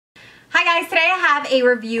Hi guys, today I have a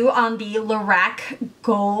review on the Lorac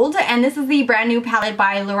Gold, and this is the brand new palette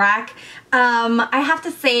by Lorac. I have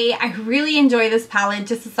to say I really enjoy this palette,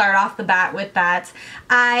 just to start off the bat with that.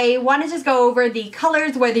 I want to just go over the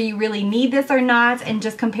colors, whether you really need this or not, and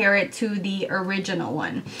just compare it to the original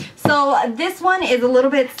one. So this one is a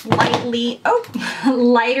little bit slightly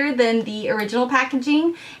lighter than the original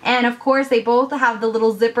packaging, and of course they both have the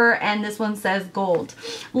little zipper, and this one says gold.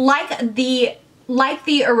 Like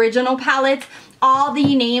the original palette, all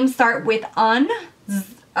the names start with like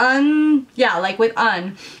with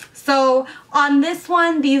un. So on this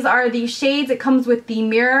one, these are the shades. It comes with the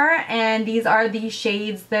mirror, and these are the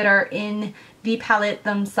shades that are in the palette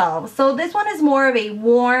themselves. So this one is more of a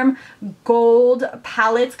warm gold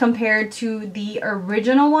palette compared to the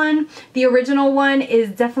original one. The original one is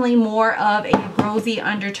definitely more of a rosy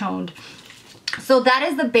undertoned. So that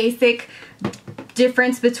is the basic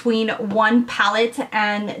difference between one palette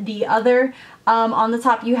and the other. On the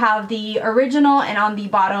top you have the original, and on the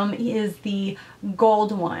bottom is the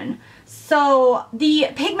gold one. So the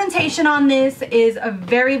pigmentation on this is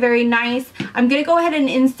very, very nice. I'm gonna go ahead and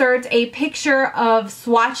insert a picture of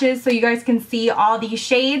swatches so you guys can see all these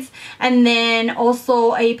shades, and then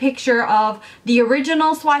also a picture of the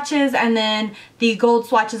original swatches and then the gold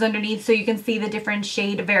swatches underneath, so you can see the different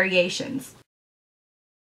shade variations.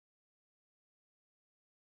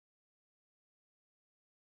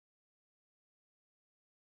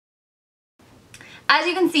 As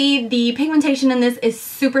you can see, the pigmentation in this is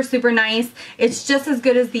super, super nice. It's just as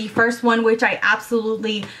good as the first one, which I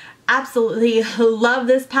absolutely love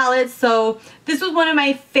this palette. So this was one of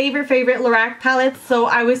my favorite Lorac palettes. So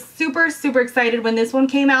I was super, super excited when this one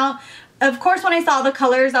came out. Of course, when I saw the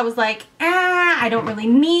colors, I was like, I don't really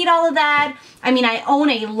need all of that. I mean, I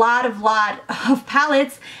own a lot of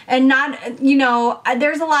palettes, and not, you know,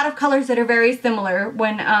 there's a lot of colors that are very similar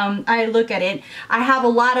when I look at it. I have a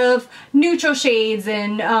lot of neutral shades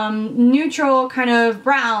and neutral kind of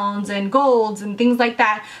browns and golds and things like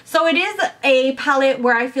that. So it is a palette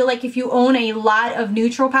where I feel like if you own a lot of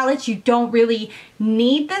neutral palettes, you don't really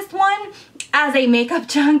need this one. As a makeup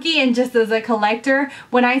junkie and just as a collector,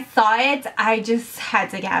 when I saw it, I just had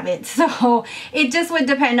to have it. So it just would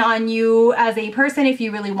depend on you as a person if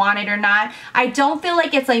you really want it or not. I don't feel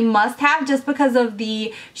like it's a must-have just because of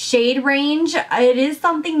the shade range. It is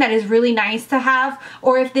something that is really nice to have,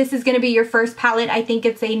 or if this is going to be your first palette, I think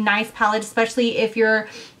it's a nice palette, especially if you're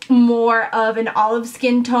more of an olive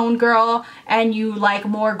skin tone girl and you like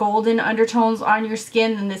more golden undertones on your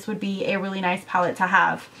skin, then this would be a really nice palette to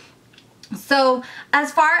have. So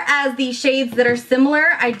as far as the shades that are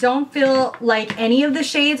similar, I don't feel like any of the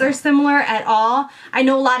shades are similar at all. I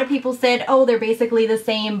know a lot of people said, oh, they're basically the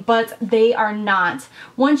same, but they are not.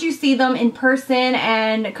 Once you see them in person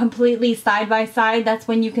and completely side by side, that's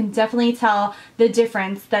when you can definitely tell the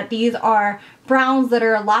difference, that these are browns that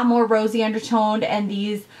are a lot more rosy undertoned, and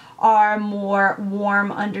these are more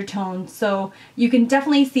warm undertones. So you can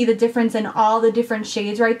definitely see the difference in all the different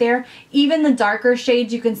shades right there. Even the darker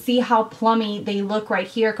shades, you can see how plummy they look right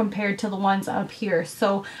here compared to the ones up here.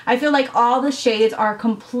 So I feel like all the shades are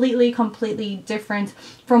completely different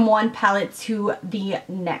from one palette to the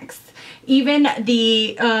next. Even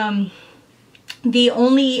the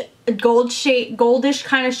only goldish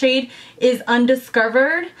kind of shade is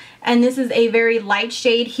Undiscovered, and this is a very light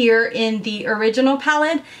shade here in the original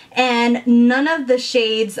palette, and none of the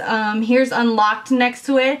shades, here's Unlocked next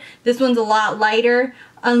to it, this one's a lot lighter.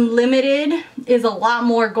 Unlimited is a lot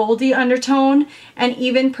more goldy undertone, and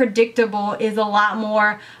even Predictable is a lot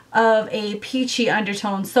more of a peachy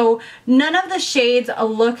undertone. So none of the shades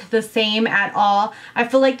look the same at all. I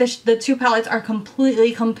feel like the two palettes are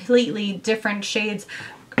completely different shades.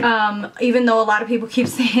 Even though a lot of people keep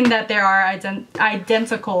saying that they are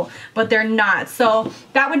identical, but they're not. So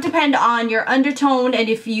that would depend on your undertone, and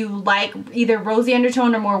if you like either rosy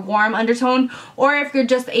undertone or more warm undertone, or if you're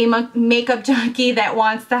just a makeup junkie that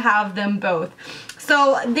wants to have them both.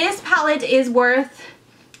 So this palette is worth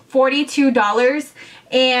 $42,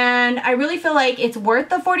 and I really feel like it's worth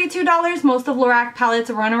the $42. Most of Lorac palettes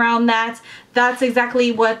run around that. That's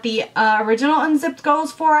exactly what the original Unzipped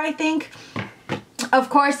goes for, I think. Of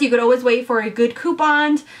course, you could always wait for a good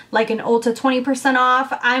coupon, like an Ulta 20%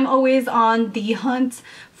 off. I'm always on the hunt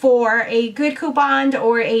for a good coupon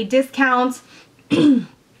or a discount.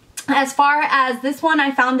 As far as this one,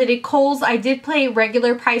 I found it at Kohl's. I did pay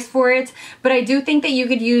regular price for it, but I do think that you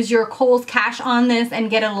could use your Kohl's cash on this and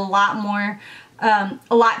get it a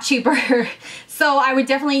lot cheaper. So I would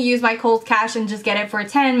definitely use my Kohl's cash and just get it for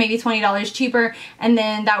 $10, maybe $20 cheaper, and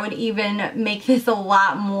then that would even make this a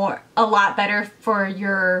lot better for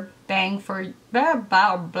your bang for blah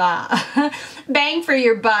blah blah bang for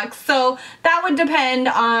your buck. So that would depend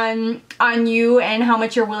on you and how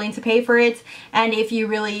much you're willing to pay for it, and if you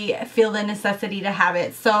really feel the necessity to have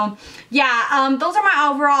it. So yeah, those are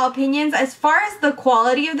my overall opinions. As far as the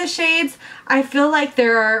quality of the shades, I feel like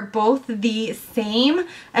they're both the same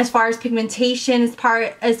as far as pigmentation, as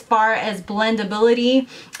far as blendability.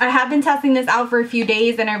 I have been testing this out for a few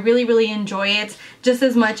days and I really enjoy it just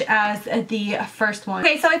as much as the first one.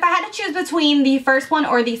 Okay, so if I had to choose between the first one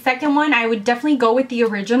or the second one, I would definitely go with the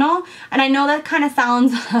original. And I know that kind of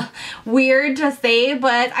sounds weird to say,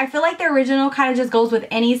 but I feel like the original kind of just goes with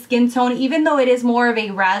any skin tone, even though it is more of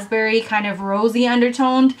a raspberry kind of rosy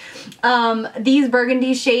undertoned. These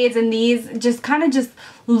burgundy shades and these just kind of just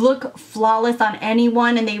look flawless on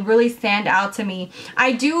anyone, and they really stand out to me.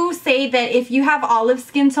 I do say that if you have olive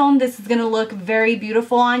skin tone, this is going to look very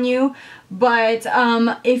beautiful on you, but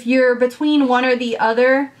if you're between one or the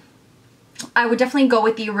other, I would definitely go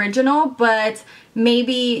with the original. But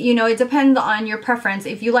maybe, you know, it depends on your preference.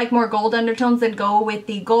 If you like more gold undertones, then go with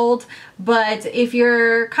the gold. But if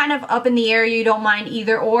you're kind of up in the air, you don't mind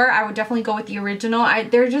either or, I would definitely go with the original.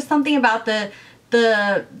 There's just something about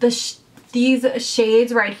these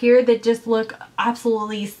shades right here that just look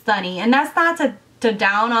absolutely stunning. And that's not to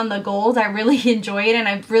down on the gold. I really enjoy it and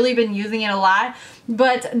I've really been using it a lot.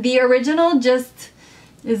 But the original just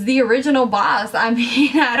is the original boss. I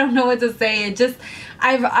mean, I don't know what to say. It just,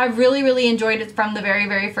 I've really enjoyed it from the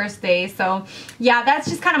very first day. So yeah, that's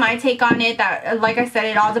just kind of my take on it. That, like I said,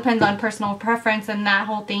 it all depends on personal preference and that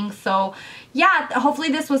whole thing. So yeah, hopefully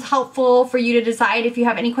this was helpful for you to decide. If you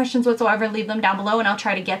have any questions whatsoever, leave them down below and I'll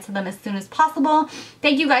try to get to them as soon as possible.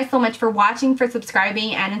 Thank you guys so much for watching, for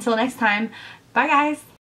subscribing, and until next time, bye guys.